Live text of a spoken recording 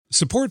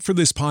Support for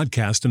this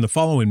podcast and the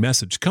following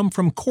message come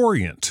from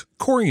Corient.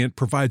 Corient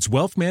provides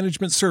wealth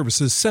management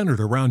services centered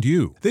around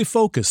you. They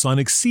focus on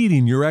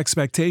exceeding your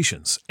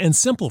expectations and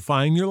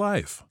simplifying your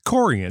life.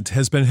 Corient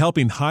has been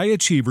helping high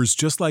achievers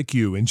just like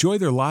you enjoy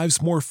their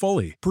lives more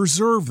fully,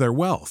 preserve their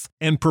wealth,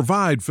 and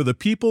provide for the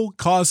people,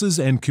 causes,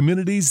 and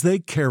communities they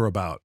care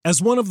about. As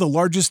one of the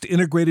largest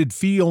integrated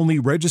fee-only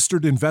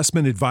registered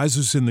investment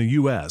advisors in the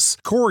U.S.,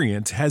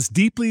 Corient has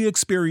deeply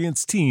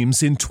experienced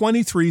teams in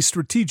 23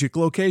 strategic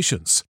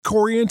locations.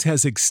 Corient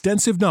has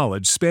extensive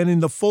knowledge spanning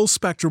the full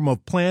spectrum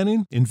of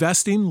planning,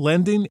 investing,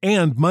 lending,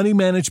 and money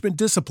management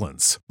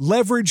disciplines.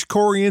 Leverage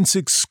Corient's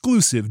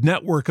exclusive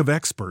network of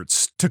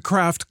experts to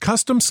craft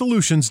custom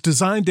solutions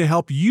designed to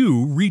help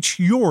you reach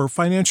your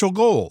financial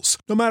goals,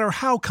 no matter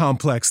how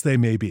complex they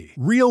may be.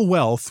 Real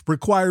wealth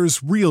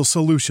requires real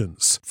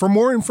solutions. For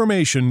more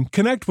information,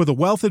 connect with a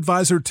wealth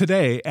advisor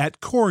today at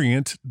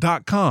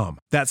Corient.com.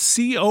 That's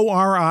Corient.com.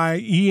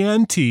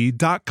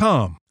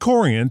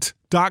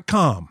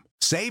 Corient.com.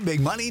 Save big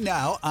money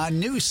now on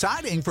new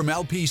siding from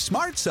LP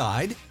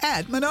SmartSide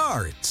at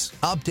Menards.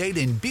 Update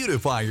and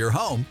beautify your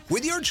home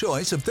with your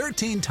choice of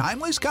 13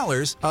 timeless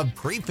colors of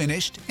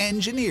pre-finished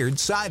engineered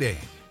siding.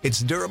 It's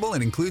durable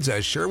and includes a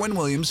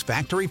Sherwin-Williams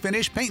factory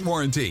finish paint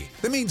warranty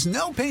that means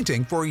no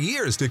painting for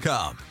years to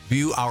come.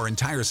 View our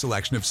entire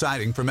selection of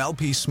siding from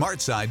LP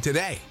SmartSide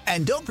today.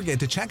 And don't forget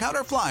to check out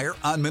our flyer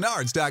on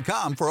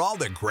Menards.com for all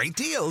the great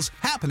deals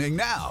happening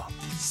now.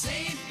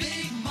 Save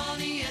big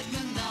money at Menards.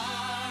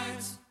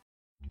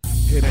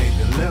 It ain't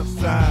the left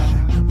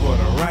side or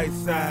the right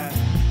side,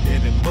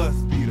 and it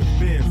must be the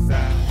fin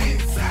side.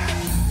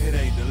 It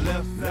ain't the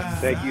left side.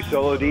 Thank you,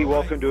 Solo D.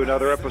 Welcome to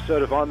another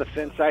episode of On the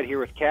Fin Side here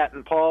with Kat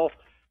and Paul.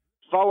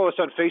 Follow us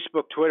on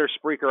Facebook, Twitter,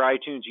 Spreaker,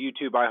 iTunes,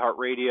 YouTube,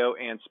 iHeartRadio,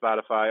 and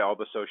Spotify, all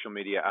the social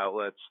media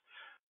outlets.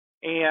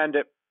 And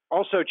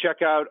also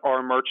check out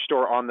our merch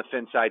store on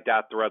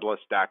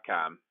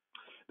thefinside.threadless.com.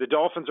 The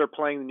Dolphins are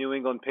playing the New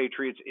England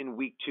Patriots in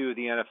Week 2 of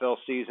the NFL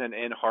season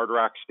in Hard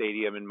Rock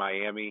Stadium in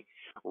Miami.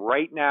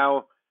 Right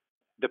now,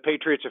 the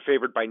Patriots are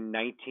favored by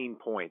 19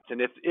 points.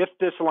 And if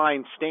this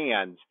line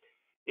stands,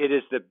 it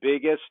is the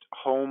biggest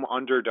home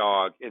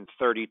underdog in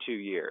 32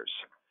 years.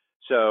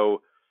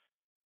 So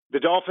the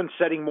Dolphins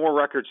setting more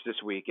records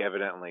this week,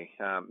 evidently.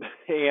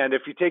 And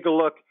if you take a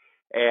look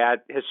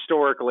at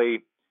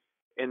historically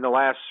in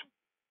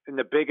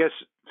the biggest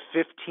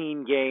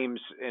 15 games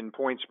in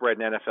point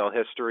spread in NFL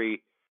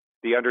history,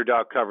 the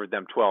underdog covered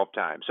them 12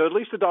 times. So at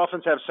least the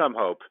Dolphins have some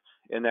hope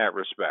in that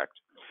respect.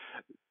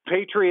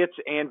 Patriots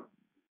and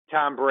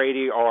Tom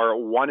Brady are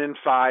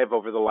 1-5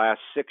 over the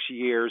last 6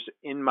 years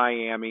in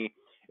Miami.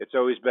 It's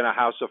always been a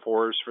house of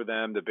horrors for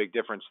them. The big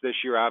difference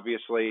this year,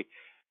 obviously,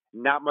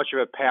 not much of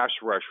a pass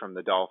rush from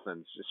the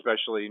Dolphins,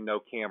 especially no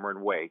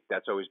Cameron Wake.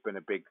 That's always been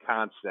a big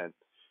constant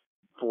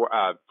for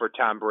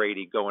Tom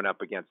Brady going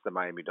up against the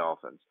Miami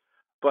Dolphins.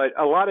 But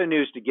a lot of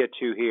news to get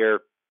to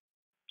here.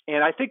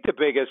 And I think the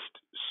biggest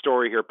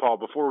story here, Paul,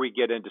 before we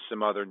get into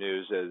some other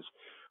news is,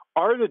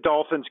 are the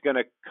Dolphins going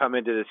to come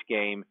into this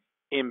game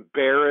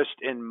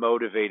embarrassed and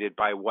motivated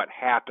by what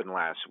happened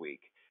last week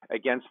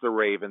against the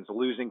Ravens,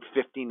 losing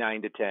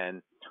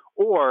 59-10,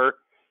 or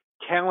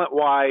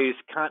talent-wise,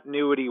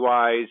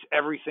 continuity-wise,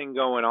 everything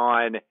going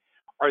on,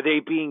 are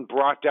they being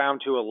brought down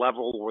to a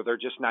level where they're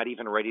just not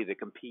even ready to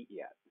compete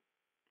yet?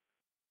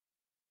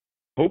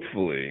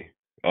 Hopefully,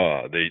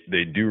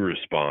 they do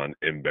respond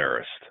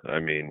embarrassed. I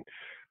mean,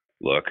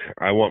 look,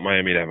 I want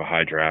Miami to have a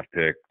high draft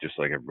pick just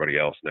like everybody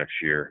else next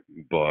year,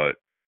 but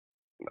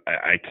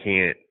I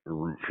can't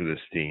root for this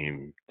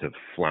team to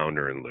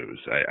flounder and lose.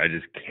 I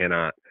just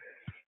cannot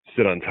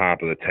sit on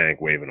top of the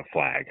tank waving a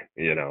flag.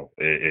 You know,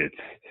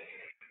 it's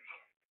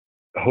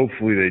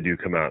hopefully they do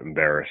come out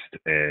embarrassed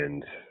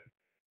and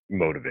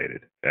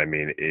motivated. I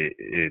mean,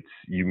 it's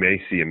you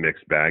may see a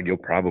mixed bag. You'll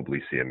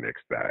probably see a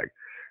mixed bag.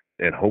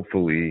 And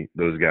hopefully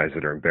those guys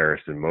that are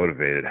embarrassed and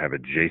motivated have a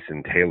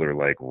Jason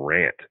Taylor-like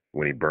rant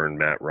when he burned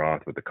Matt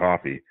Roth with the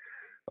coffee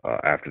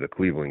after the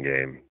Cleveland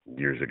game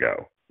years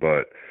ago.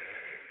 But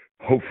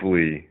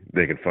hopefully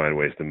they can find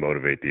ways to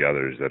motivate the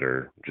others that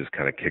are just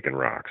kind of kicking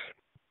rocks.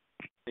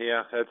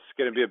 Yeah, that's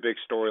going to be a big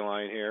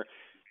storyline here.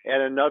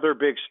 And another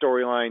big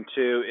storyline,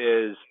 too,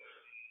 is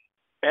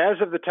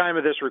as of the time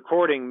of this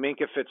recording,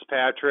 Minkah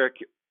Fitzpatrick,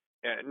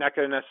 not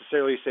going to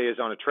necessarily say is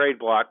on a trade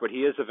block, but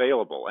he is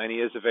available. And he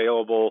is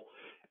available,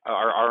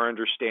 our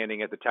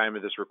understanding at the time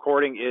of this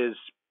recording is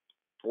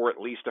for at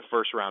least a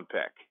first-round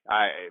pick.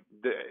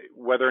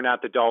 Whether or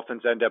not the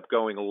Dolphins end up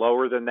going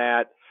lower than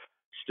that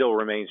still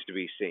remains to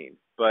be seen.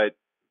 But,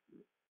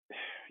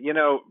 you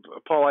know,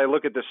 Paul, I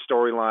look at this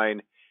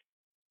storyline,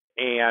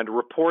 and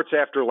reports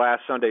after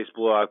last Sunday's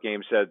blowout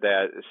game said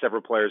that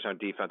several players on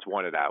defense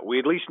wanted out. We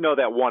at least know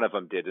that one of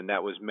them did, and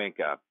that was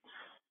Minkah.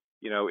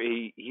 You know,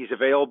 he's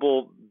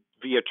available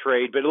via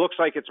trade, but it looks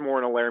like it's more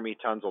in a Laramie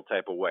Tunsil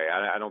type of way.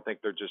 I don't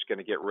think they're just going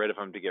to get rid of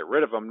him to get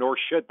rid of him, nor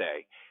should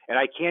they. And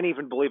I can't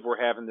even believe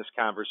we're having this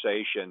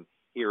conversation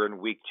here in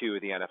week 2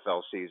 of the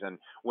NFL season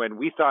when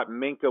we thought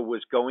Minkah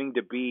was going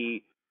to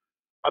be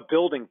a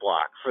building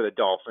block for the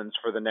Dolphins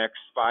for the next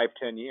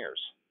 5-10 years.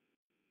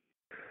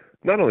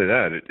 Not only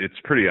that, it's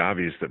pretty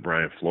obvious that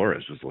Brian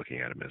Flores was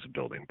looking at him as a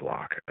building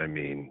block. I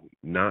mean,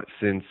 not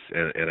since,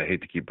 and I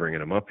hate to keep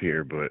bringing him up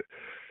here, but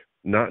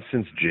not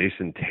since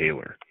Jason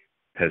Taylor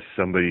has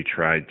somebody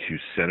tried to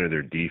center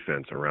their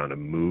defense around a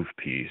move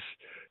piece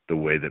the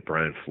way that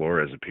Brian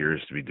Flores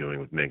appears to be doing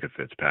with Minkah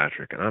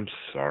Fitzpatrick. And I'm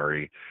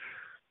sorry.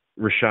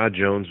 Rashad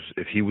Jones,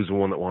 if he was the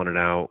one that wanted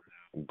out,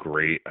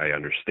 great. I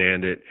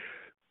understand it.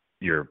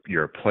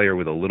 You're a player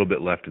with a little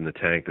bit left in the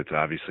tank that's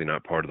obviously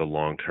not part of the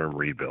long-term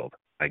rebuild.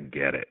 I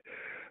get it.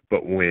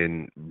 But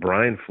when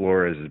Brian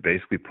Flores is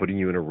basically putting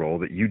you in a role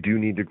that you do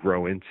need to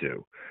grow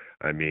into,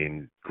 I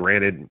mean,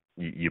 granted,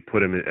 you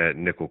put him at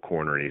nickel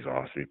corner and he's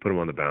awesome. You put him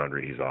on the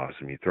boundary, he's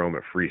awesome. You throw him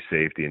at free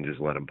safety and just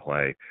let him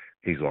play,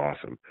 he's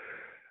awesome.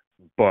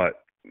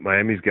 But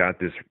Miami's got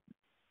this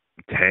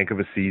tank of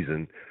a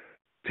season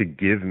to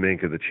give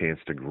Minkah the chance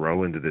to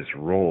grow into this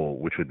role,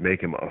 which would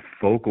make him a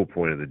focal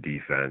point of the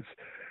defense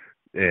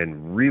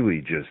and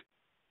really just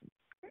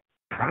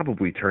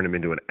probably turn him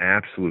into an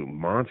absolute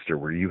monster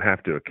where you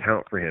have to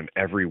account for him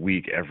every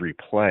week, every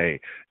play,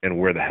 and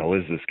where the hell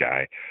is this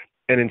guy?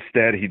 And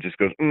instead he just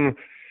goes,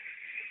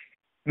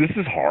 this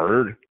is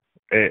hard,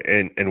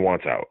 and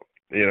wants out.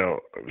 You know,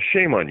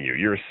 shame on you.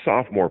 You're a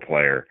sophomore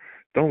player.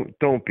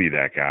 Don't be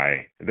that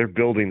guy. They're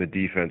building the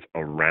defense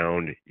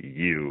around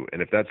you.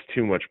 And if that's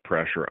too much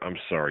pressure, I'm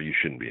sorry, you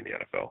shouldn't be in the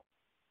NFL.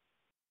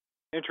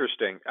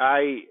 Interesting.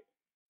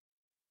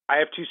 I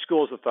have two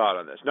schools of thought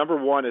on this. Number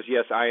one is,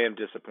 yes, I am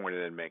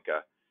disappointed in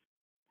Minkah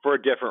for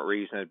a different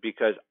reason,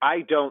 because I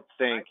don't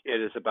think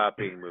it is about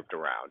being moved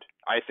around.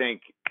 I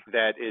think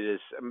that it is,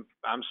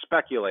 I'm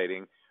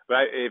speculating,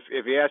 but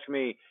if you ask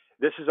me,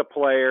 this is a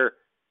player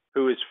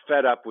who is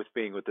fed up with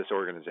being with this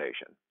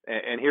organization.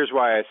 And here's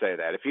why I say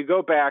that. If you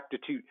go back to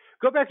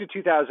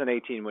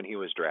 2018 when he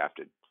was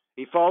drafted,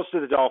 he falls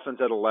to the Dolphins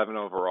at 11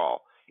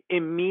 overall.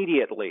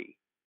 Immediately,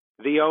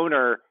 the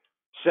owner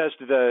says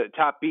to the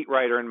top beat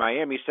writer in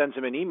Miami, sends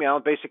him an email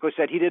and basically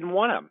said he didn't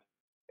want him.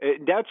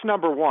 That's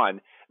number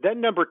one.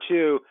 Then number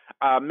two,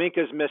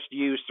 Minkah's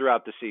misused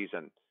throughout the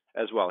season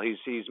as well.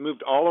 He's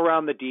moved all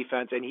around the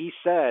defense, and he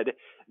said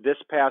this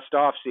past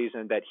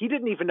offseason that he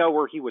didn't even know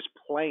where he was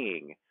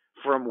playing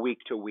from week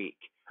to week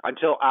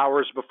until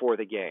hours before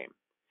the game.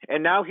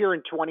 And now here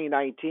in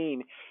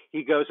 2019,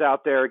 he goes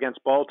out there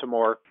against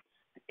Baltimore,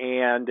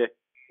 and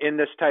in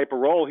this type of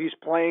role, he's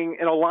playing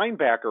in a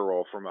linebacker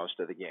role for most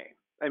of the game.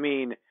 I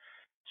mean,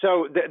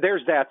 so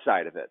there's that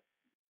side of it.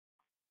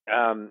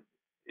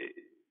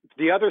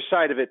 The other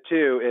side of it,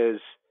 too,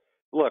 is,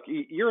 look,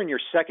 you're in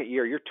your second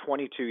year. You're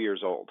 22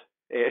 years old.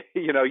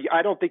 You know,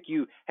 I don't think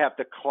you have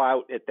the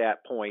clout at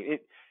that point.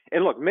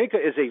 And look, Minkah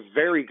is a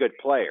very good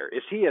player.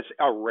 Is he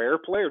a rare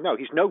player? No,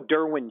 he's no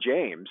Derwin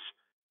James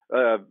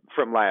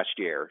from last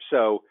year.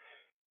 So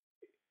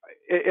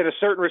in a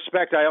certain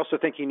respect, I also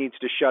think he needs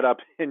to shut up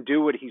and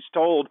do what he's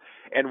told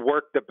and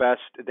work the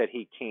best that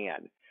he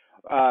can.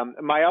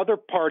 My other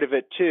part of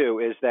it, too,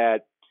 is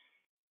that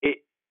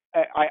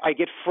I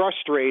get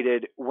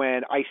frustrated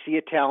when I see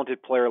a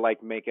talented player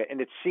like Minkah, and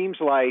it seems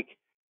like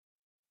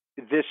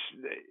this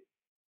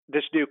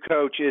new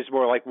coach is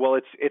more like, well,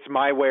 it's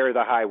my way or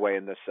the highway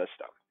in this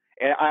system.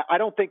 And I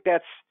don't think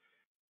that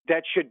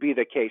should be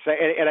the case.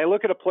 And I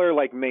look at a player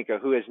like Minkah,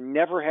 who has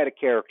never had a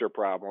character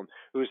problem,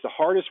 who's the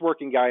hardest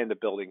working guy in the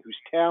building, who's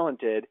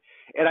talented.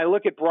 And I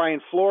look at Brian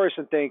Flores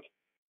and think,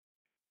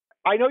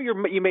 I know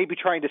you may be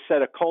trying to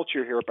set a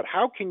culture here, but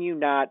how can you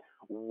not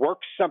work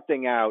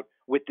something out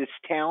with this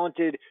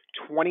talented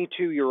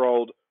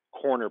 22-year-old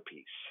corner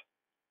piece?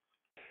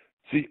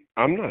 See,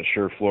 I'm not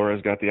sure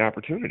Flores got the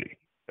opportunity.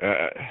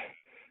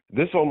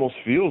 This almost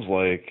feels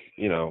like,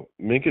 you know,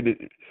 Minkah,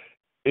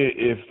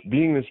 if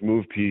being this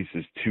move piece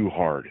is too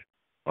hard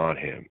on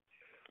him,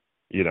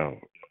 you know,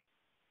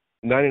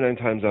 99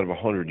 times out of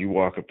 100, you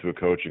walk up to a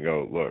coach and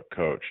go, look,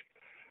 coach,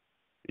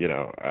 you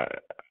know,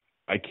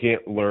 I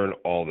can't learn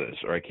all this,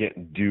 or I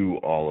can't do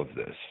all of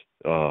this.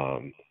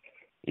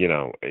 You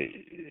know,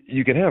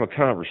 you can have a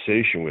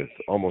conversation with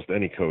almost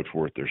any coach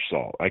worth their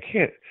salt. I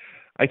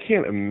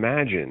can't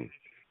imagine,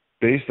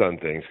 based on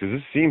things, because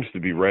this seems to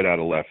be right out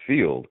of left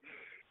field,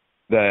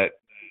 that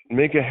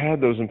Minkah had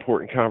those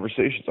important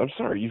conversations. I'm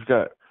sorry,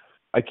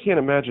 I can't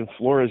imagine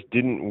Flores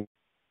didn't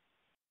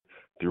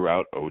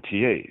throughout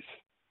OTAs,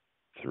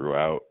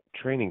 throughout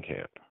training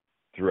camp,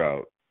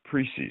 throughout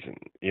preseason,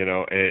 you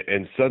know,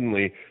 and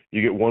suddenly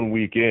you get 1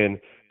 week in,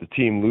 the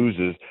team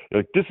loses.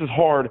 You're like, this is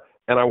hard,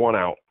 and I want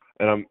out.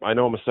 And I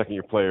know I'm a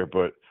second-year player,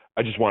 but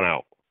I just want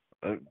out.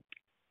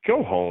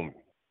 Go home.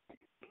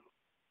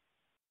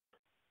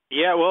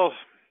 Yeah, well,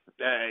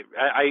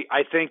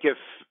 I think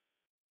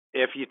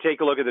if you take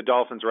a look at the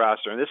Dolphins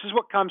roster, and this is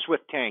what comes with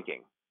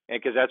tanking,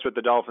 because that's what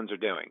the Dolphins are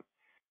doing.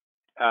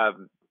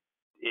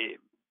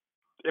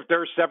 If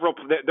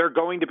there are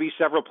going to be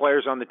several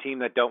players on the team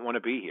that don't want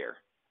to be here.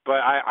 But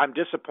I'm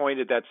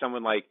disappointed that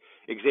someone like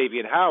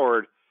Xavier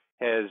Howard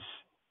has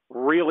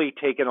really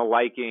taken a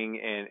liking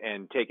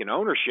and taken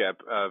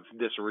ownership of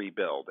this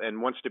rebuild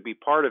and wants to be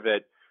part of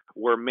it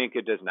where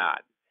Minkah does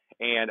not.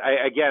 And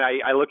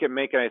I look at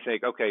Minkah and I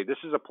think, okay, this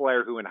is a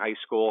player who in high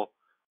school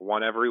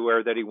won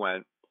everywhere that he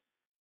went.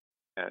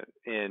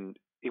 And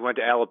he went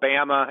to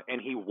Alabama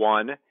and he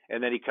won.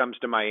 And then he comes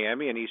to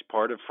Miami and he's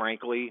part of,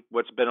 frankly,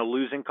 what's been a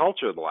losing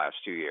culture the last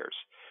 2 years.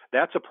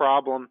 That's a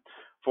problem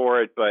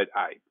for it. But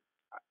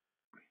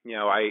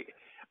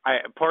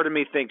part of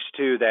me thinks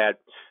too that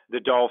the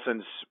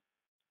Dolphins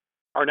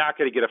are not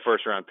going to get a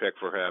first-round pick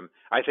for him.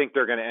 I think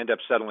they're going to end up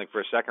settling for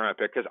a second-round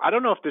pick because I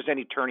don't know if there's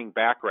any turning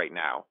back right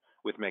now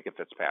with Minkah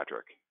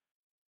Fitzpatrick.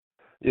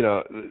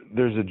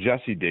 There's a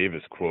Jesse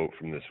Davis quote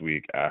from this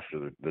week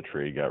after the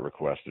trade got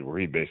requested where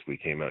he basically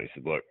came out and he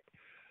said, look,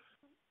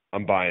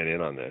 I'm buying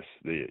in on this.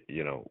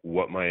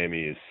 What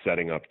Miami is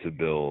setting up to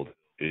build,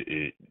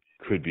 it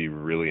could be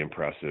really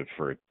impressive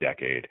for a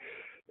decade.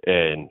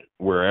 And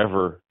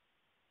wherever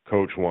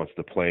coach wants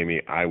to play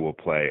me, I will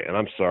play. And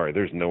I'm sorry,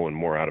 there's no one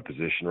more out of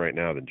position right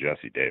now than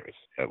Jesse Davis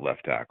at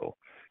left tackle.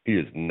 He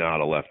is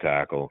not a left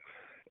tackle.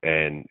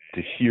 And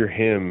to hear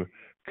him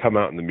come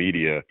out in the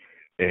media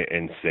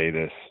and say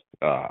this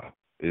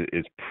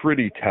is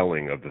pretty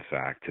telling of the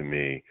fact to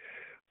me.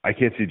 I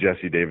can't see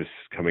Jesse Davis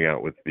coming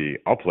out with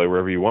I'll play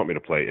wherever you want me to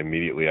play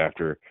immediately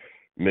after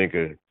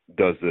Minkah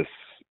does this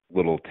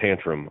little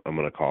tantrum, I'm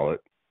going to call it,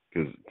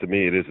 because to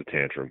me it is a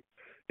tantrum.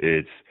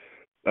 It's,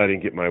 I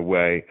didn't get my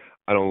way,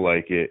 I don't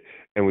like it,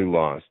 and we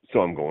lost, so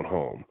I'm going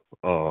home.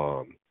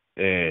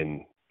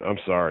 And I'm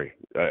sorry.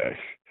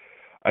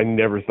 I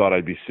never thought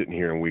I'd be sitting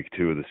here in week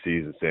 2 of the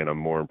season saying I'm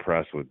more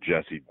impressed with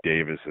Jesse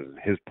Davis and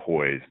his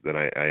poise than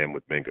I am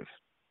with Minkah's.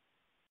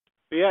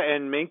 Yeah,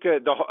 and Minkah,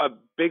 a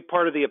big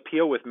part of the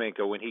appeal with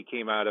Minkah when he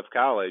came out of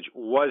college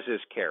was his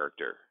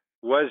character,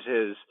 was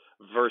his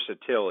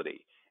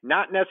versatility.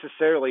 Not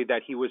necessarily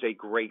that he was a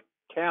great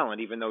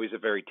talent, even though he's a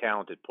very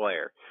talented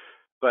player.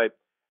 But,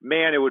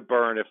 man, it would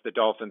burn if the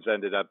Dolphins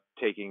ended up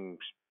taking,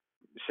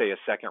 say, a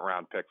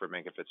second-round pick for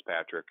Minkah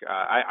Fitzpatrick.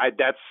 I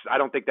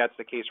don't think that's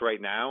the case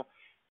right now.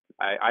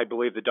 I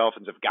believe the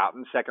Dolphins have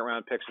gotten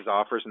second-round picks as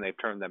offers, and they've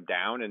turned them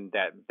down, and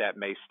that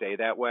may stay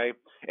that way.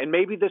 And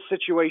maybe this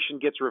situation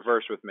gets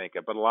reversed with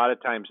Minkah, but a lot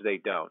of times they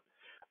don't.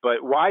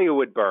 But why it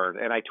would burn,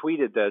 and I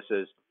tweeted this,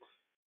 is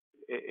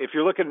if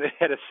you're looking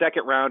at a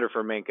second-rounder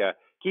for Minkah,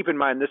 keep in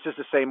mind this is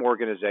the same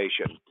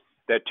organization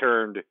that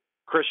turned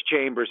Chris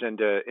Chambers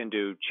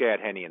into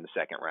Chad Henne in the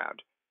second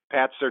round,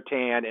 Pat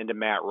Surtain into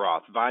Matt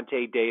Roth,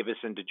 Vontae Davis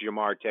into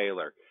Jamar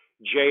Taylor,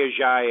 Jay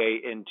Ajayi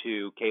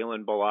into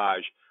Kalen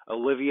Ballage,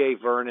 Olivier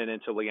Vernon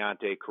into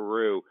Leonte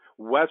Carew,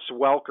 Wes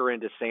Welker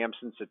into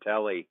Samson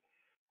Sattelli.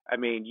 I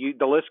mean,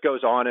 the list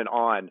goes on and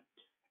on.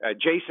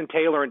 Jason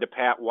Taylor into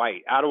Pat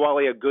White,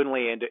 Adewale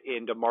Ogunle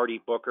into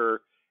Marty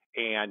Booker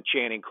and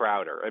Channing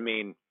Crowder. I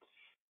mean,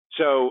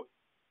 so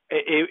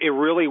it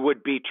really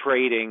would be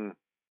trading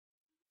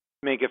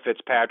Minkah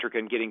Fitzpatrick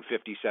and getting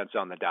 50 cents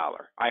on the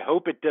dollar. I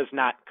hope it does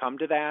not come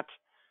to that.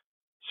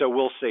 So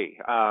we'll see.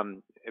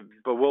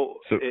 But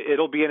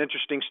it'll be an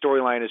interesting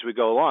storyline as we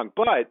go along.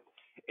 But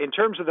in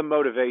terms of the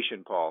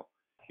motivation, Paul,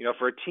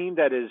 for a team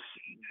that is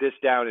this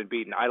down and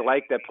beaten, I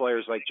like that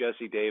players like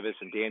Jesse Davis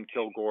and Dan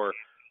Kilgore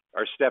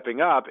are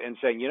stepping up and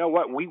saying, you know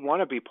what, we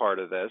want to be part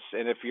of this.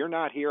 And if you're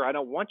not here, I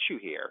don't want you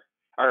here.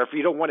 Or if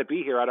you don't want to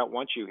be here, I don't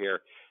want you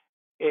here.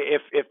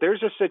 If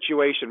there's a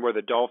situation where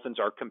the Dolphins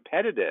are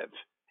competitive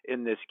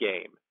in this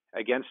game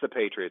against the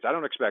Patriots, I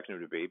don't expect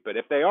them to be, but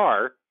if they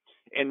are,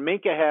 and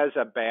Minkah has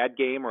a bad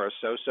game or a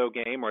so-so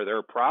game or there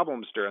are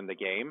problems during the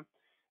game,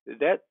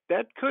 that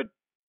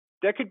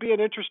could be an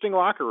interesting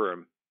locker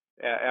room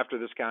after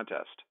this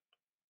contest.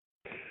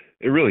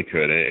 It really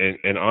could.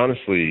 And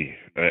honestly,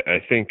 I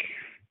think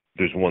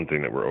there's one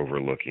thing that we're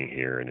overlooking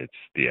here, and it's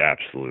the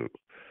absolute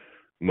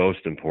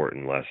most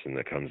important lesson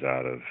that comes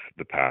out of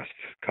the past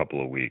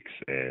couple of weeks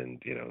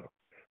and,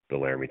 the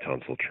Laremy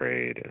Tunsil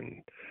trade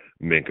and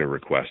Minkah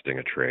requesting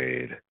a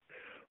trade.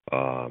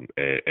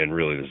 And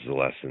really this is a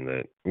lesson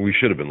that we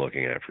should have been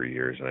looking at for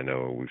years. And I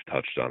know we've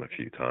touched on a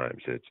few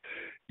times. It's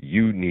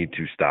you need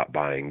to stop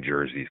buying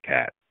jerseys,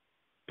 Cat.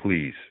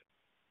 Please.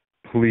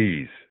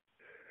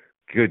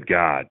 Good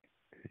God.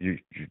 Did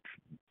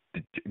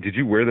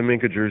you wear the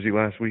Minkah jersey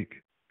last week?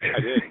 I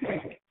did.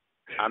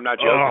 I'm not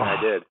joking.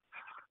 I did.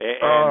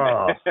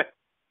 And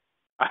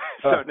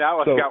so now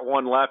I've got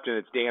one left, and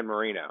it's Dan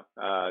Marino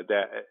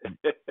that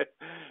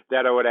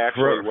I would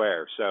actually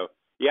wear. So,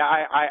 yeah,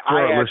 I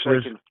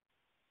actually can.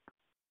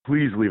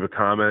 Please leave a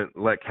comment.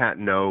 Let Cat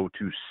know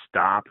to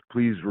stop.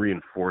 Please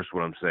reinforce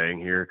what I'm saying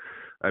here.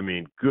 I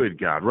mean, good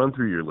God. Run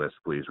through your list,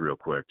 please, real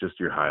quick, just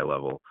your high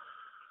level.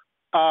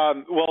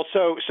 Well,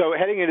 so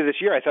heading into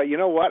this year, I thought, you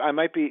know what, I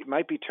might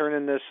be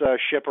turning this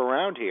ship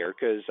around here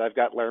because I've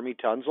got Laremy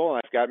Tunsil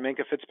and I've got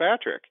Minkah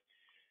Fitzpatrick.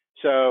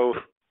 So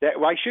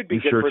I should be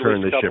good for at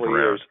least a couple of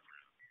years.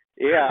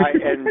 Yeah,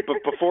 but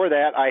before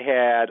that, I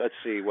had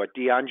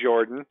Deion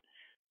Jordan,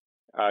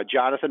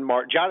 Jonathan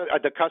Martin,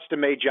 the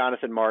custom-made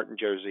Jonathan Martin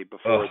jersey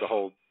before the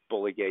whole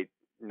Bullygate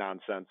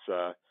nonsense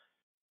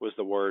was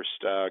the worst.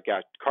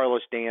 Got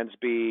Carlos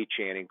Dansby,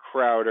 Channing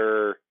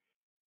Crowder.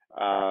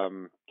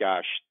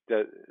 Gosh,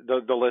 the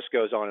list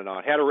goes on and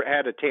on.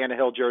 Had a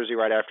Tannehill jersey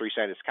right after he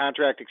signed his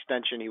contract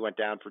extension. He went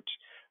down for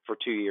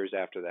 2 years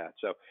after that.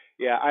 So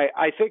yeah,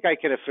 I think I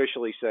can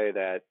officially say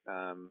that.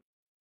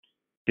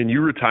 Can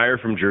you retire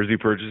from jersey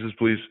purchases,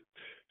 please?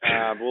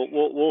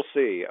 We'll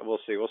see. We'll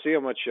see how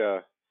much I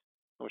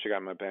got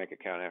in my bank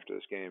account after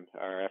this game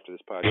or after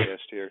this podcast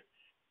here.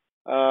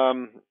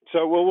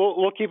 So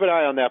we'll keep an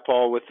eye on that,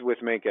 Paul, with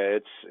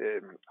Minkah.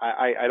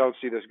 I don't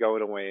see this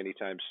going away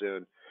anytime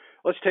soon.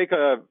 Let's take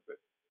a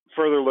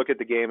further look at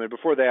the game, and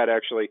before that,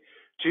 actually,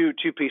 two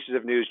pieces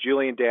of news.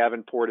 Julian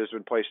Davenport has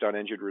been placed on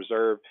injured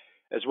reserve,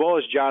 as well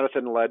as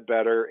Jonathan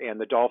Ledbetter, and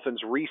the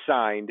Dolphins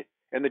re-signed,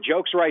 and the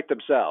jokes write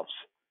themselves.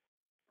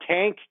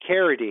 Tank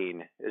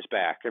Carradine is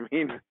back. I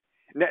mean,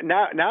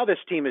 now this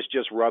team is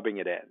just rubbing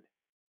it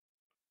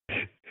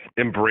in.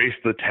 Embrace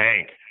the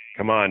tank.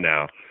 Come on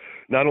now.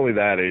 Not only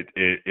that,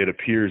 it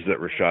appears that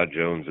Rashad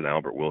Jones and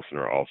Albert Wilson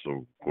are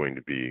also going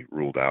to be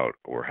ruled out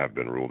or have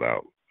been ruled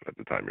out at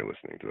the time you're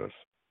listening to this.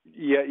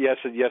 Yeah, yes,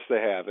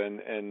 they have,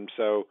 and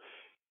so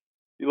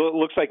it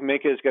looks like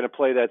Minkah is going to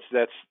play that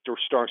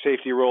strong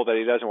safety role that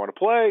he doesn't want to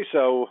play.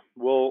 So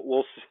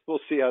we'll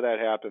see how that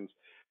happens.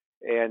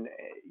 And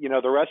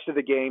the rest of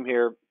the game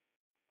here,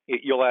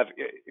 you'll have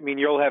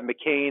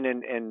McCain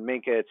and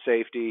Minkah at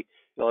safety.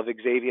 You'll have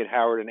Xavier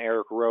Howard and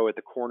Eric Rowe at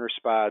the corner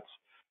spots.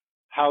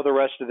 How the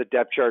rest of the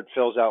depth chart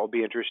fills out will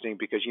be interesting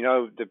because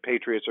the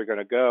Patriots are going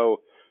to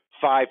go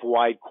 5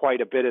 wide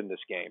quite a bit in this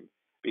game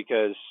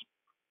because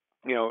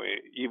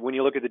when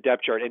you look at the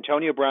depth chart,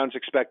 Antonio Brown's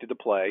expected to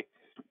play,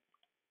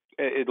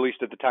 at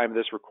least at the time of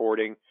this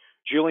recording.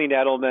 Julian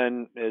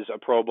Edelman is a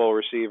Pro Bowl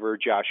receiver.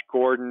 Josh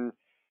Gordon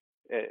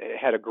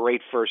had a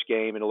great first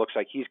game, and it looks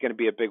like he's going to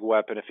be a big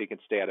weapon if he can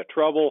stay out of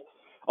trouble.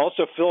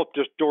 Also, Philip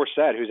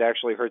Dorsett, who's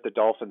actually hurt the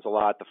Dolphins a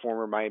lot, the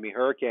former Miami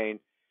Hurricane,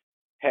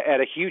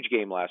 had a huge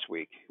game last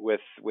week with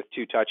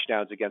 2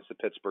 touchdowns against the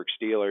Pittsburgh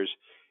Steelers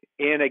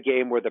in a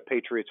game where the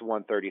Patriots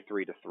won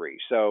 33-3.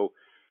 So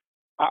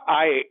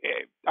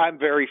I'm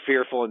very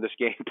fearful in this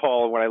game,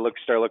 Paul. When I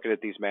start looking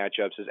at these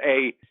matchups,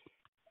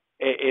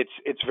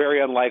 it's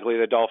very unlikely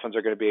the Dolphins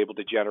are going to be able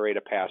to generate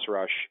a pass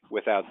rush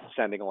without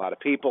sending a lot of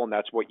people, and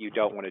that's what you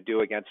don't want to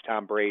do against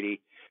Tom Brady.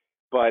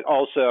 But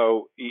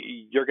also,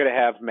 you're going to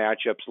have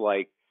matchups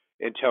like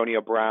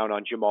Antonio Brown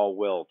on Jamal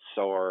Wiltz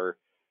or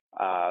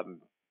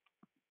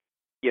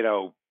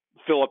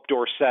Philip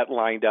Dorsett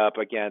lined up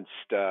against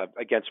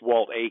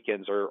Walt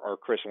Aikens or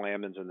Chris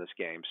Lammons in this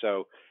game.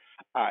 So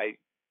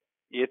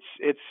it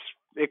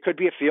could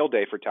be a field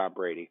day for Tom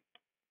Brady.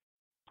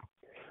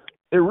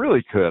 It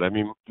really could. I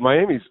mean,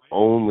 Miami's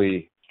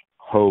only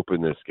hope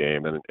in this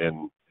game, and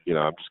I'm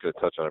just going to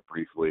touch on it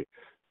briefly,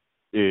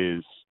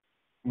 is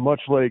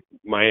much like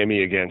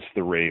Miami against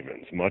the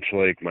Ravens, much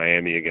like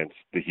Miami against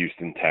the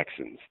Houston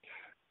Texans.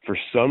 For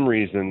some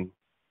reason,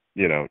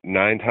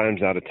 9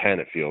 times out of 10,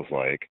 it feels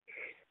like,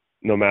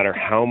 no matter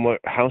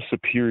how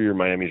superior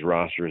Miami's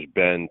roster has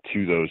been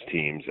to those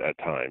teams at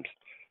times,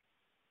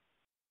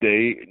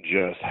 they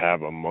just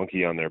have a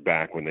monkey on their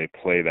back when they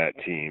play that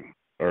team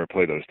or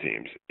play those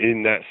teams.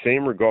 In that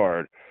same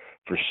regard,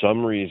 for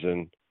some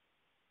reason,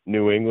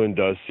 New England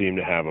does seem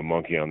to have a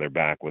monkey on their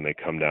back when they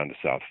come down to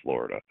South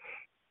Florida.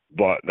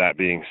 But that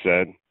being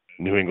said,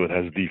 New England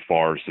has the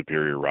far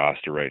superior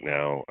roster right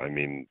now. I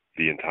mean,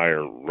 the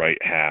entire right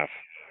half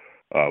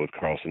with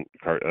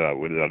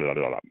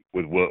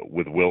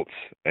Wiltz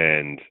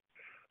and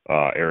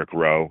Eric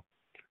Rowe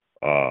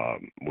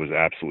was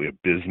absolutely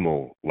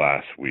abysmal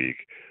last week.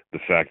 The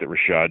fact that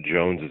Rashad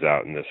Jones is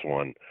out in this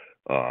one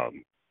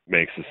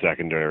makes the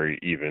secondary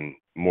even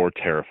more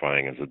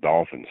terrifying as a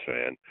Dolphins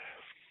fan.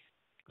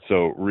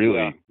 So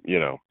really,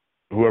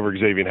 whoever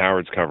Xavier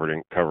Howard's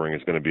covering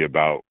is going to be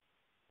about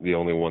the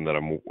only one that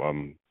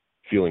I'm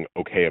feeling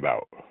okay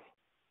about.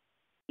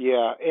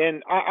 Yeah,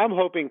 and I'm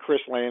hoping Chris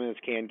Lammons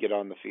can get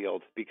on the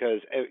field because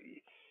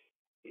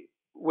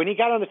when he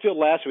got on the field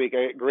last week,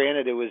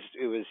 granted it was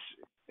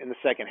in the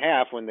second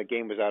half when the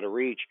game was out of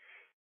reach,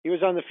 he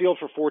was on the field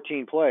for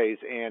 14 plays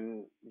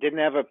and didn't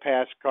have a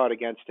pass caught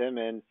against him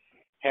and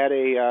had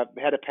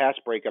a pass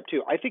breakup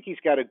too. I think he's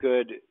got a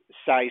good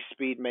size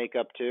speed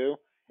makeup too.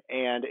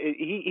 And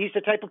he's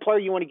the type of player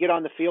you want to get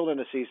on the field in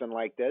a season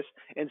like this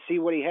and see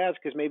what he has,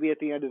 because maybe at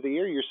the end of the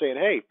year you're saying,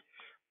 hey,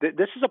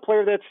 this is a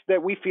player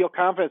that we feel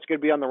confident is going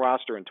to be on the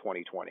roster in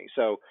 2020.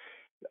 So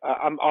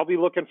I'll be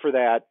looking for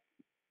that.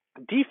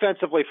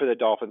 Defensively for the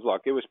Dolphins,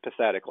 look, it was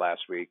pathetic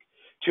last week.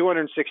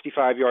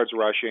 265 yards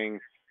rushing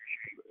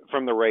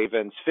from the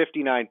Ravens,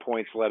 59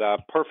 points let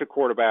up, perfect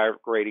quarterback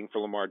rating for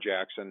Lamar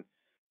Jackson.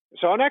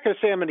 So I'm not going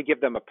to say I'm going to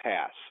give them a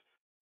pass.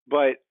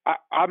 But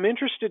I'm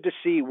interested to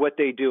see what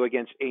they do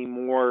against a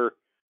more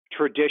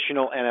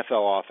traditional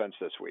NFL offense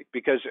this week,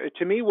 because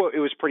to me, it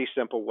was pretty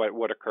simple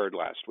what occurred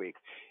last week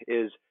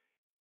is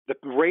the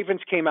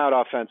Ravens came out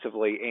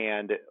offensively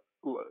and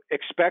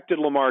expected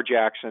Lamar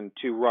Jackson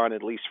to run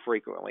at least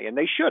frequently, and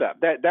they should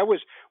have. That was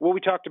what we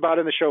talked about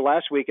in the show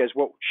last week as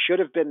what should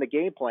have been the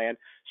game plan.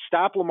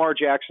 Stop Lamar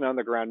Jackson on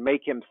the ground,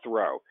 make him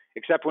throw.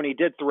 Except when he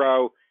did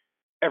throw,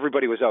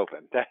 everybody was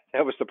open.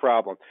 That was the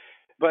problem.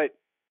 But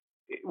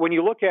when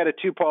you look at it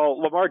too,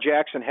 Paul, Lamar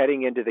Jackson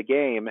heading into the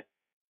game,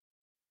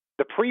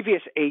 the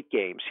previous 8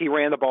 games, he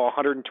ran the ball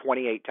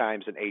 128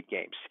 times in 8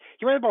 games.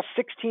 He ran the ball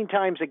 16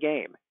 times a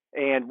game.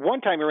 And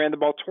one time he ran the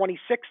ball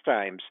 26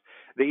 times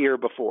the year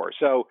before.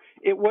 So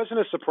it wasn't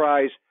a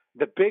surprise.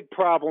 The big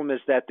problem is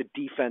that the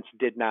defense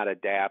did not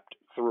adapt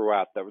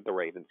throughout the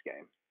Ravens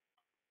game.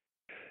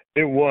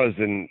 It was,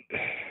 and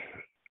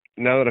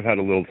now that I've had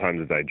a little time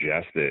to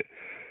digest it,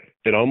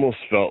 it almost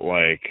felt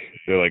like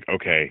they're like,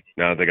 okay,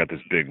 now that they got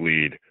this big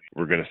lead,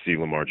 we're going to see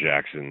Lamar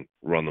Jackson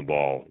run the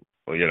ball.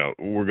 You know,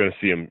 we're going to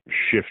see him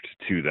shift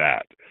to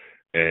that.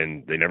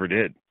 And they never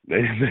did.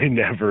 They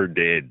never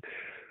did.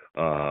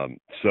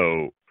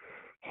 So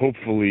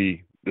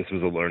hopefully this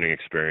was a learning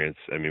experience.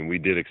 I mean, we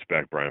did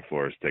expect Brian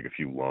Flores to take a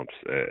few lumps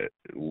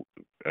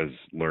as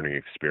learning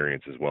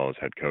experience as well as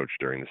head coach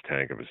during this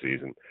tank of a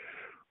season.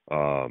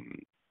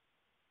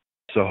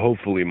 So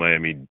hopefully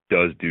Miami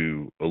does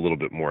do a little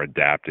bit more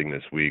adapting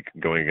this week.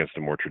 Going against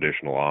a more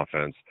traditional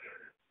offense,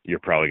 you're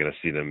probably going to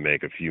see them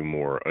make a few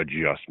more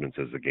adjustments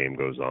as the game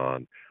goes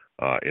on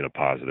in a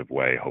positive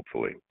way,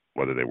 hopefully,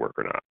 whether they work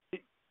or not.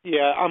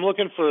 Yeah, I'm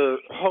looking for,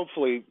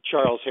 hopefully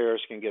Charles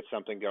Harris can get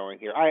something going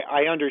here.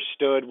 I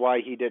understood why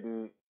he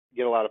didn't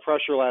get a lot of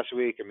pressure last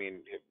week. I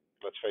mean,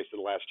 let's face it,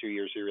 the last 2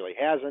 years he really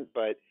hasn't,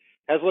 but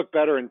has looked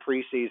better in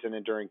preseason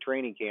and during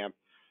training camp.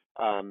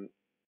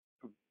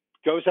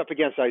 Goes up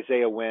against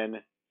Isaiah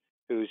Wynn,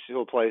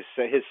 who'll play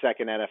his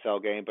second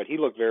NFL game, but he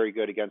looked very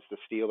good against the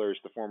Steelers,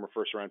 the former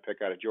first-round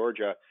pick out of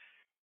Georgia.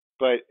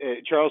 But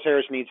Charles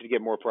Harris needs to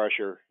get more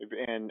pressure,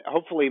 and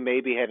hopefully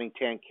maybe having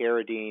Tank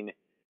Carradine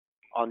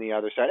on the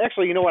other side.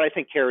 Actually, you know what? I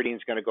think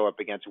Carradine's going to go up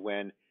against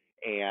Wynn,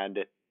 and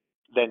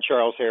then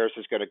Charles Harris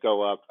is going to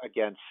go up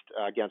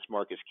against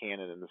Marcus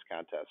Cannon in this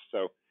contest.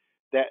 So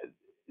that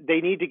they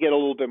need to get a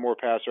little bit more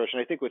pass rush,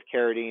 and I think with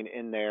Carradine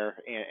in there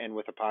and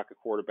with a pocket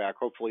quarterback,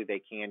 hopefully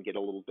they can get a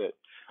little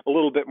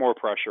bit more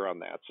pressure on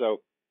that. So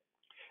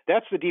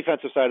that's the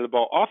defensive side of the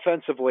ball.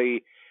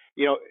 Offensively,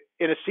 you know,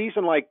 in a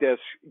season like this,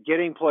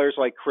 getting players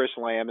like Chris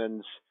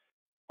Lamons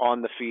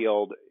on the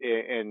field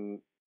and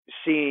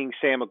seeing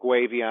Sam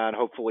Aguavion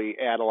hopefully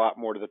add a lot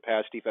more to the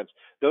pass defense,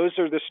 those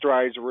are the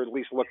strides we're at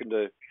least looking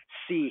to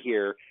see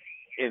here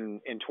in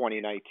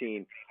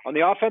 2019. On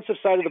the offensive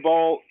side of the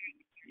ball,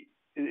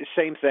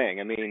 same thing.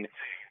 I mean,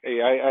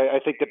 I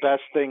think the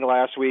best thing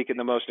last week and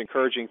the most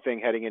encouraging thing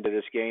heading into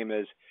this game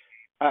is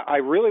I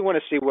really want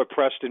to see what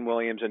Preston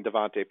Williams and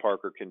Devontae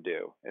Parker can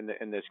do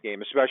in this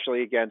game,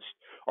 especially against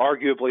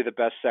arguably the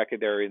best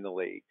secondary in the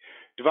league.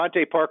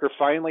 Devontae Parker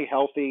finally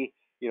healthy,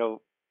 you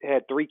know,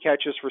 had 3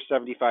 catches for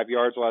 75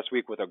 yards last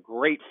week with a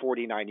great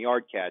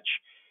 49-yard catch.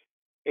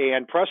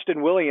 And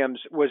Preston Williams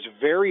was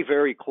very,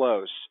 very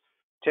close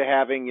to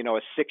having, you know,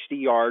 a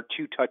 60-yard,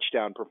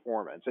 2-touchdown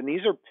performance. And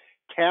these are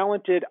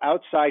talented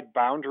outside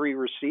boundary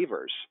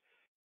receivers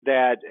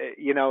that,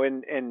 you know,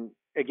 and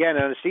again,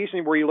 on a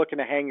season where you're looking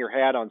to hang your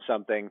hat on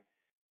something,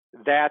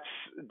 that's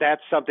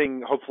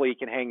something hopefully you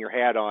can hang your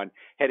hat on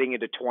heading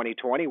into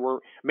 2020, where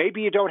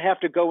maybe you don't have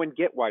to go and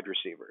get wide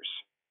receivers.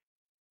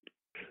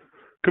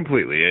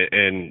 Completely.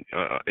 And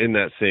in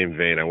that same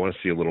vein, I want to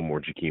see a little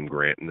more Jakeem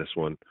Grant in this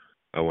one.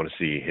 I want to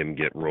see him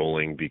get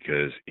rolling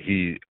because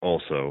he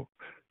also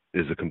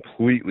is a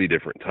completely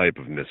different type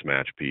of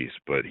mismatch piece,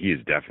 but he is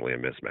definitely a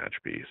mismatch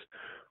piece.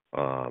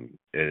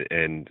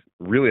 And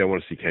really I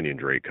want to see Kenyon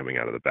Drake coming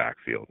out of the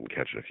backfield and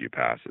catching a few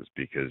passes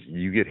because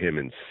you get him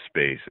in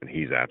space and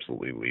he's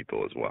absolutely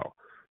lethal as well.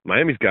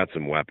 Miami's got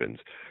some weapons.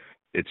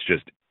 It's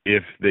just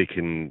if they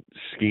can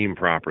scheme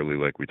properly,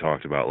 like we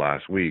talked about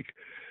last week,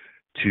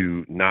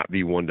 to not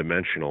be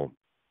one-dimensional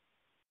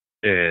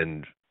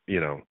and,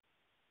 you know,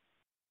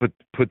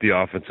 put the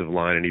offensive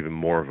line in even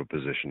more of a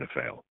position to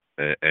fail.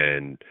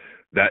 And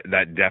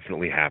that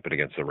definitely happened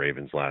against the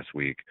Ravens last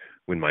week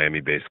when Miami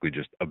basically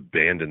just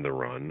abandoned the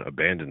run,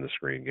 abandoned the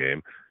screen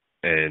game,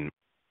 and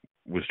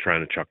was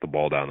trying to chuck the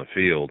ball down the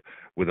field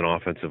with an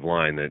offensive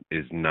line that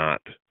is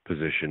not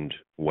positioned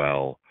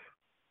well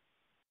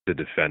to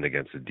defend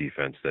against a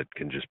defense that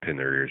can just pin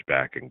their ears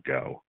back and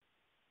go.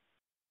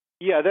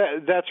 Yeah,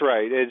 that's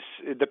right.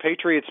 It's the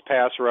Patriots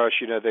pass rush.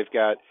 You know, they've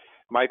got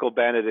Michael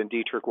Bennett and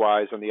Dietrich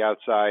Wise on the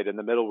outside. In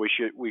the middle, we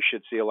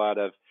should see a lot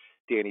of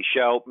Danny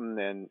Shelton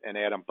and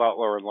Adam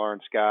Butler and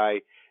Lawrence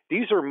Guy.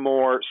 These are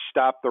more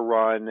stop the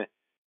run,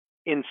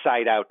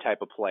 inside out type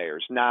of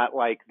players, not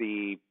like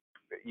the,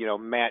 you know,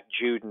 Matt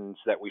Judons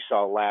that we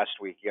saw last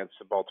week against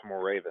the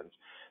Baltimore Ravens.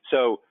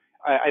 So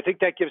I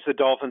think that gives the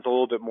Dolphins a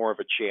little bit more of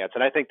a chance.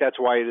 And I think that's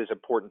why it is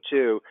important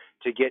too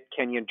to get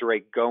Kenyon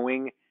Drake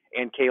going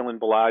and Kalen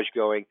Ballage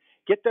going,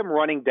 get them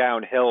running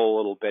downhill a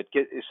little bit,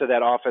 so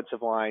that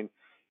offensive line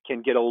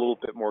can get a little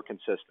bit more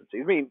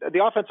consistency. I mean,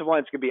 the offensive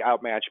line's going to be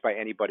outmatched by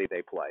anybody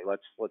they play.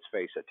 Let's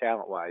face it,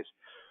 talent-wise.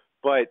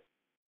 But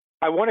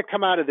I want to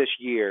come out of this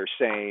year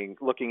saying,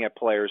 looking at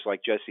players like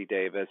Jesse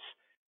Davis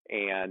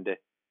and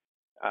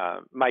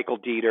Michael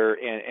Dieter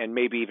and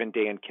maybe even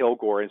Dan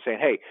Kilgore and saying,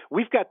 hey,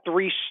 we've got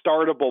 3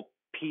 startable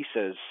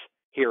pieces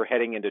here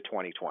heading into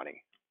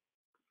 2020.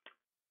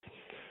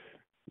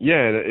 Yeah,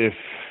 and if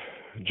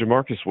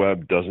Jamarcus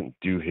Webb doesn't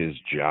do his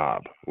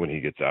job when he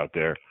gets out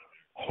there,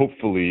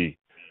 hopefully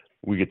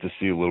we get to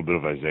see a little bit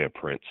of Isaiah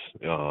Prince.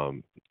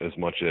 As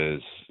much as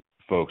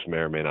folks may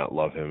or may not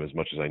love him, as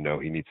much as I know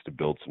he needs to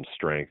build some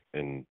strength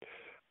and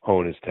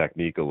hone his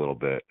technique a little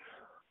bit,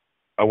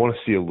 I want to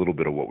see a little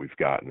bit of what we've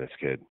got in this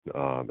kid,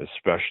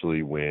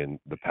 especially when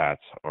the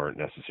Pats aren't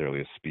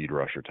necessarily a speed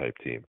rusher type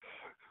team.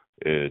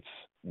 It's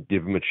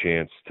give him a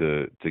chance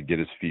to get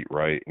his feet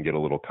right and get a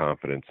little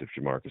confidence if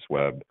Jamarcus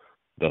Webb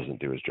doesn't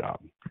do his job.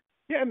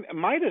 Yeah,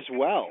 might as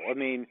well. I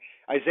mean,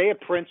 Isaiah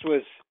Prince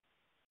was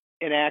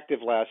inactive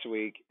last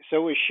week.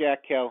 So was Shaq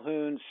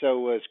Calhoun. So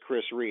was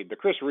Chris Reed. The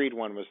Chris Reed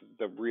one was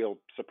the real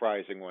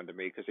surprising one to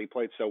me because he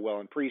played so well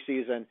in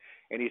preseason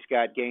and he's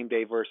got game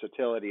day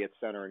versatility at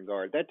center and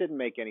guard. That didn't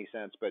make any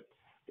sense. But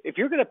if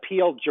you're going to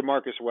peel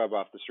Jamarcus Webb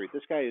off the street,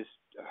 this guy is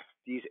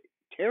he's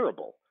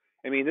terrible.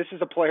 I mean, this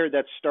is a player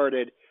that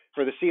started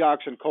for the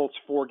Seahawks and Colts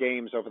 4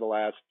 games over the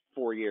last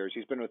 4 years.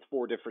 He's been with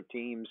 4 different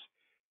teams.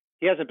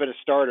 He hasn't been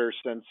a starter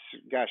since,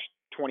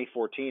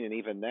 2014, and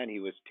even then he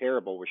was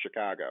terrible with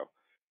Chicago.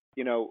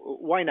 You know,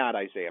 why not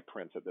Isaiah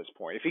Prince at this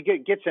point? If he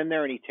gets in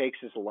there and he takes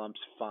his lumps,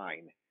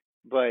 fine.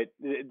 But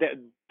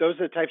those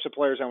are the types of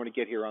players I want to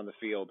get here on the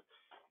field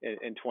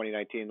in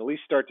 2019. At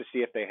least start to see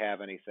if they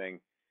have anything.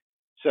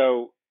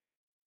 So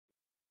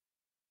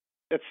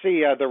let's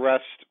see the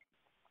rest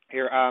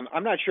here.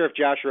 I'm not sure if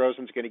Josh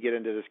Rosen's going to get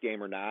into this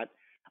game or not.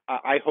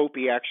 I hope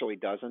he actually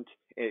doesn't,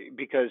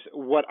 because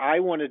what I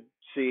want to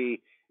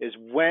see is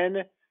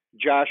when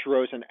Josh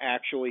Rosen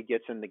actually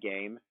gets in the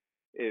game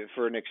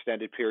for an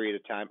extended period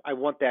of time, I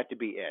want that to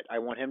be it. I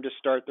want him to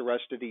start the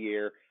rest of the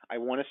year. I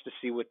want us to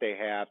see what they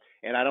have,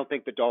 and I don't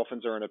think the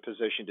Dolphins are in a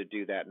position to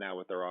do that now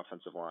with their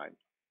offensive line.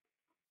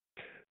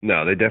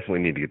 No, they definitely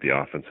need to get the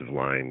offensive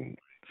line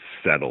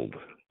settled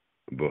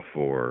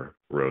before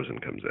Rosen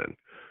comes in.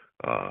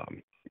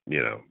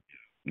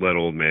 Let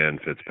old man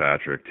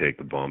Fitzpatrick take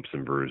the bumps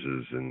and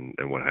bruises and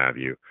what have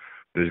you.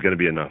 There's going to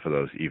be enough of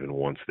those even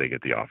once they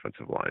get the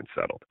offensive line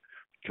settled.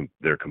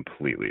 There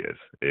completely is.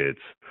 It's,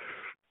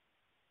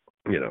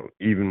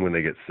 even when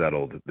they get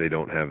settled, they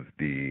don't have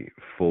the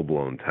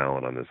full-blown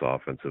talent on this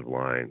offensive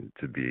line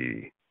to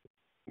be,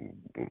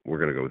 we're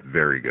going to go with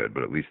very good,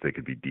 but at least they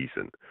could be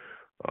decent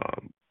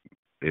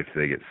if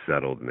they get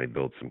settled and they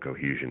build some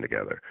cohesion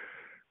together.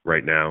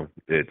 Right now,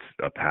 it's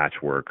a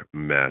patchwork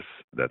mess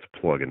that's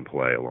plug and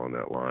play along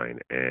that line,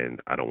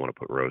 and I don't want to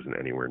put Rosen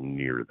anywhere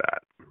near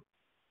that.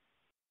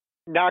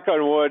 Knock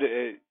on wood,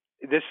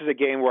 this is a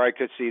game where I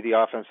could see the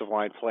offensive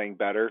line playing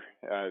better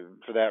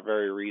for that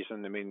very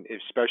reason. I mean,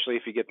 especially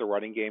if you get the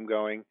running game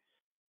going,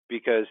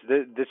 because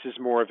this is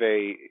more of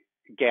a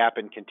gap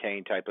and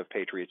contain type of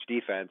Patriots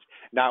defense,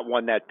 not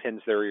one that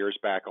pins their ears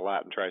back a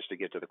lot and tries to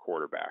get to the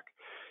quarterback.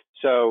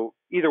 So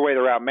either way,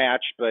 they're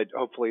outmatched, but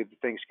hopefully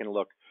things can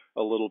look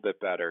a little bit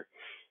better.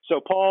 So,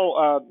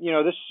 Paul,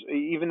 this,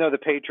 even though the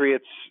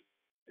Patriots,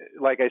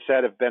 like I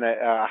said, have been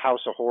a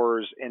house of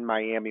horrors in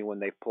Miami when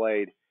they've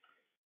played,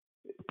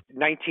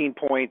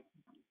 19-point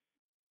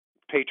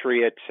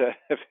Patriots.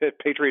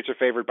 Patriots are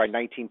favored by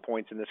 19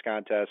 points in this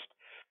contest.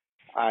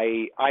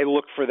 I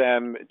look for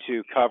them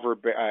to cover,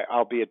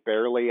 albeit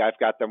barely. I've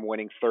got them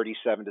winning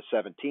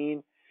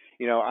 37-17.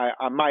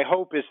 My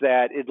hope is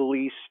that at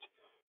least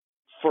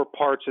for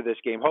parts of this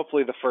game,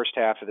 hopefully the first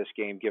half of this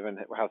game, given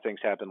how things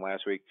happened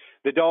last week,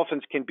 the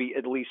Dolphins can be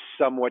at least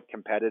somewhat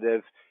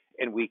competitive,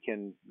 and we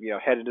can,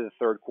 head into the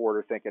third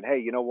quarter thinking, hey,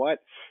 you know what?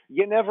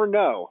 You never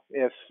know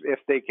if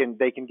they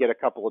can get a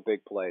couple of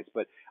big plays.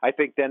 But I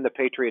think then the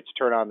Patriots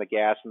turn on the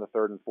gas in the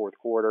third and fourth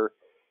quarter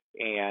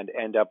and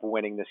end up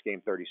winning this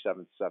game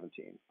 37-17.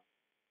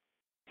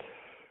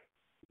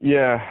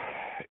 Yeah,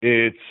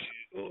 it's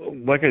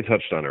like I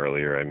touched on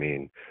earlier. I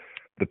mean,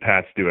 the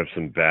Pats do have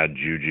some bad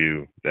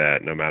juju that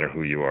no matter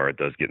who you are, it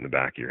does get in the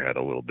back of your head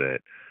a little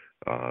bit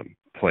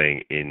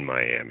playing in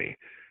Miami.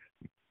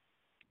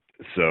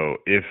 So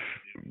if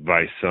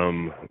by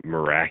some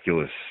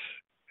miraculous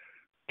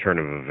turn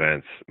of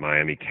events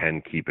Miami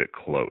can keep it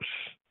close,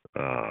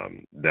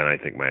 then I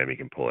think Miami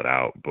can pull it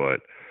out. But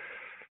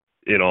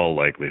in all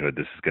likelihood,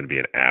 this is going to be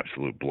an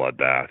absolute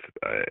bloodbath.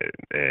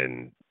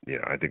 And,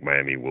 I think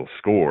Miami will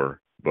score,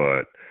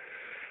 but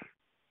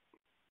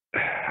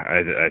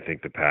I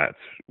think the Pats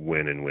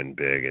win and win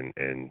big,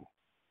 and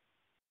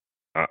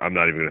I'm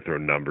not even going to throw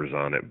numbers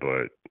on it,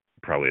 but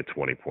probably a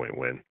 20-point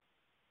win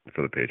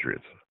for the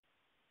Patriots.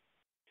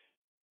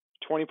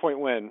 20-point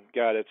win,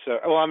 got it. So,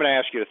 I'm going to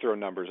ask you to throw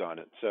numbers on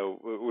it. So,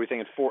 are we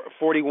thinking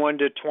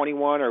 41-21,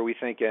 or are we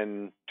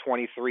thinking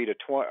 23-20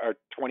 or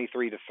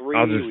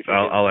 23-3?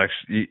 I'll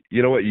actually.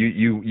 You know what?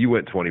 You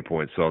went 20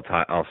 points, so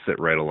I'll sit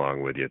right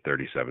along with you at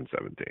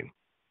 37-17.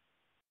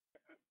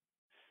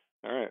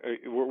 All right.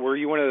 Were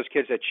you one of those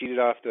kids that cheated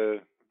off the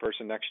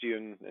person next to you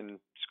in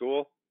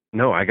school?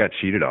 No, I got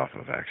cheated off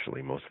of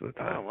actually most of the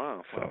time. Oh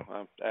wow! So.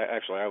 Well,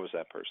 actually, I was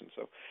that person.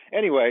 So,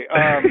 anyway.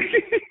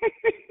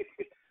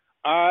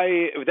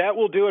 That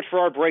will do it for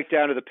our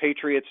breakdown of the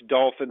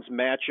Patriots-Dolphins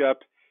matchup.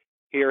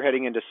 here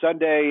heading into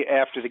Sunday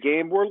after the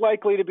game. We're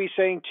likely to be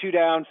saying 2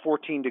 down,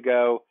 14 to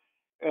go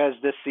as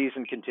this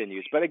season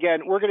continues. But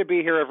again, we're going to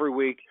be here every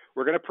week.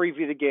 We're going to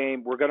preview the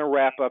game. We're going to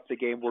wrap up the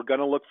game. We're going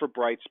to look for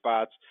bright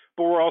spots,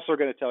 but we're also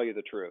going to tell you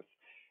the truth.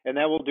 And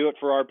that will do it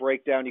for our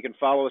breakdown. You can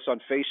follow us on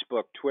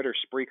Facebook, Twitter,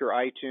 Spreaker,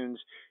 iTunes,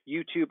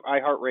 YouTube,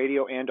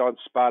 iHeartRadio, and on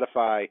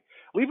Spotify.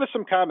 Leave us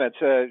some comments.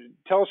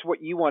 Tell us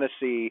what you want to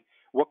see,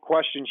 what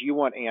questions you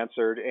want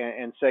answered,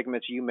 and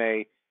segments you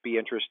may be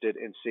interested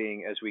in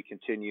seeing as we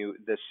continue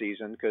this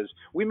season, because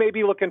we may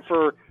be looking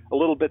for a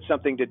little bit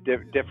something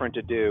different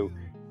to do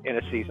in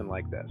a season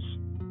like this.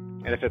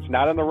 And if it's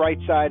not on the right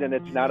side and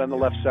it's not on the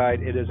left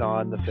side, it is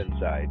on the fin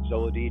side.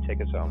 Solo D,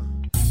 take us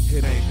home.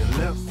 It ain't the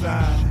left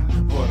side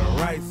or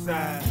the right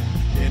side,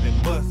 and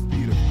it must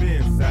be the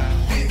fin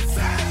side.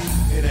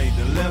 It ain't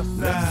the left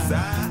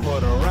side or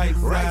the right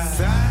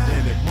side,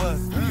 and it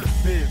must be the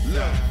fin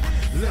side.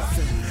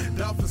 Listen,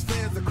 Dolphins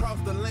fans across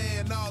the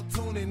land all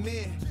tuning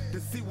in to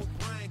see what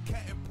Brian,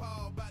 Cat, and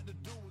Paul about to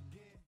do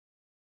again.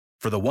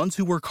 For the ones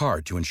who work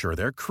hard to ensure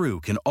their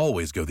crew can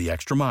always go the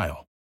extra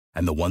mile,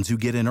 and the ones who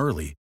get in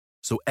early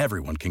so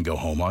everyone can go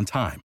home on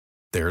time,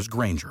 there's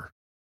Grainger,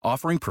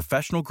 offering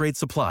professional-grade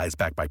supplies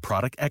backed by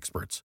product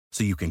experts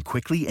so you can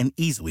quickly and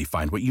easily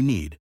find what you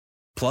need.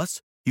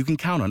 Plus, you can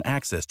count on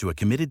access to a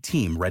committed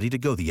team ready to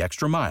go the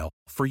extra mile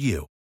for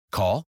you.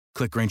 Call,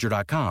 click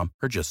Grainger.com,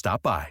 or just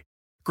stop by.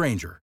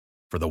 Grainger,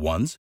 for the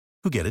ones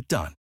who get it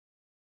done.